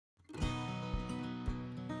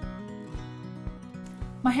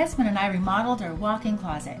My husband and I remodeled our walk-in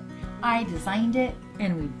closet. I designed it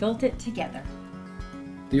and we built it together.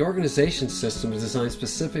 The organization system is designed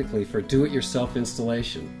specifically for do-it-yourself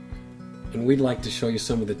installation, and we'd like to show you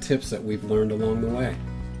some of the tips that we've learned along the way.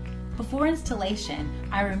 Before installation,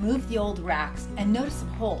 I removed the old racks and noticed some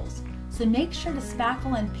holes, so make sure to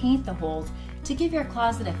spackle and paint the holes to give your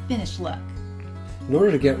closet a finished look. In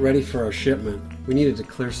order to get ready for our shipment, we needed to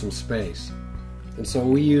clear some space, and so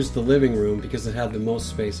we used the living room because it had the most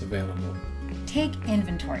space available. Take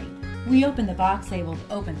inventory. We opened the box labeled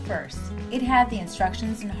Open First. It had the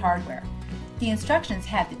instructions and hardware. The instructions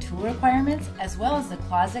had the tool requirements as well as the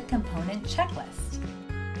closet component checklist.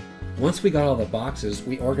 Once we got all the boxes,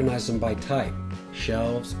 we organized them by type: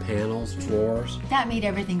 shelves, panels, drawers. That made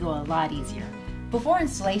everything go a lot easier. Before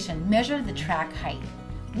installation, measure the track height.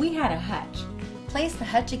 We had a hutch. Place the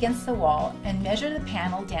hutch against the wall and measure the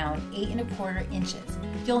panel down 8 1/4 inches.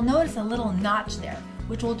 You'll notice a little notch there,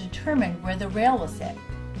 which will determine where the rail will sit.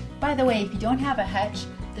 By the way, if you don't have a hutch,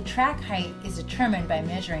 the track height is determined by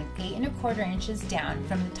measuring 8 1/4 inches down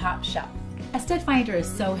from the top shelf. A stud finder is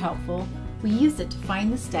so helpful. We used it to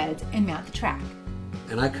find the studs and mount the track.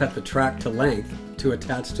 And I cut the track to length to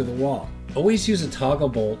attach to the wall. Always use a toggle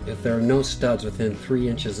bolt if there are no studs within 3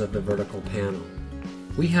 inches of the vertical panel.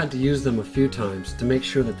 We had to use them a few times to make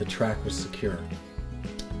sure that the track was secure.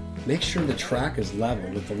 Make sure the track is level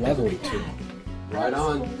with the leveling tool. Right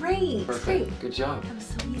on. Great. Perfect. Great. Good job. That was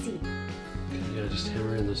so easy. You gotta just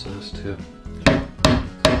hammer in this last too.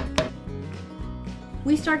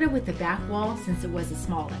 We started with the back wall since it was the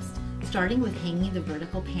smallest, starting with hanging the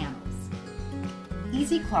vertical panels.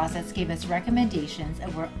 Easy Closets gave us recommendations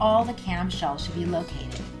of where all the cam shelves should be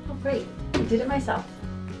located. Oh great, I did it myself.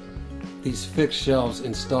 These fixed shelves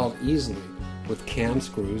installed easily with cam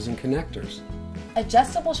screws and connectors.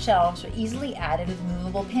 Adjustable shelves were easily added with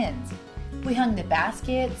movable pins. We hung the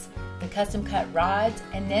baskets, the custom cut rods,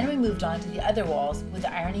 and then we moved on to the other walls with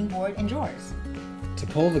the ironing board and drawers. To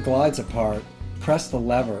pull the glides apart, press the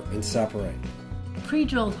lever and separate.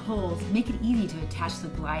 Pre-drilled holes make it easy to attach the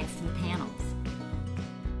glides to the panels.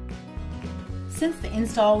 Since the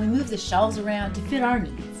install, we moved the shelves around to fit our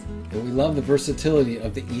needs. And we love the versatility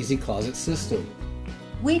of the Easy Closet system.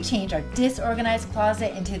 We changed our disorganized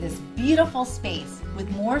closet into this beautiful space with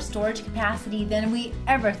more storage capacity than we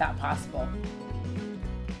ever thought possible.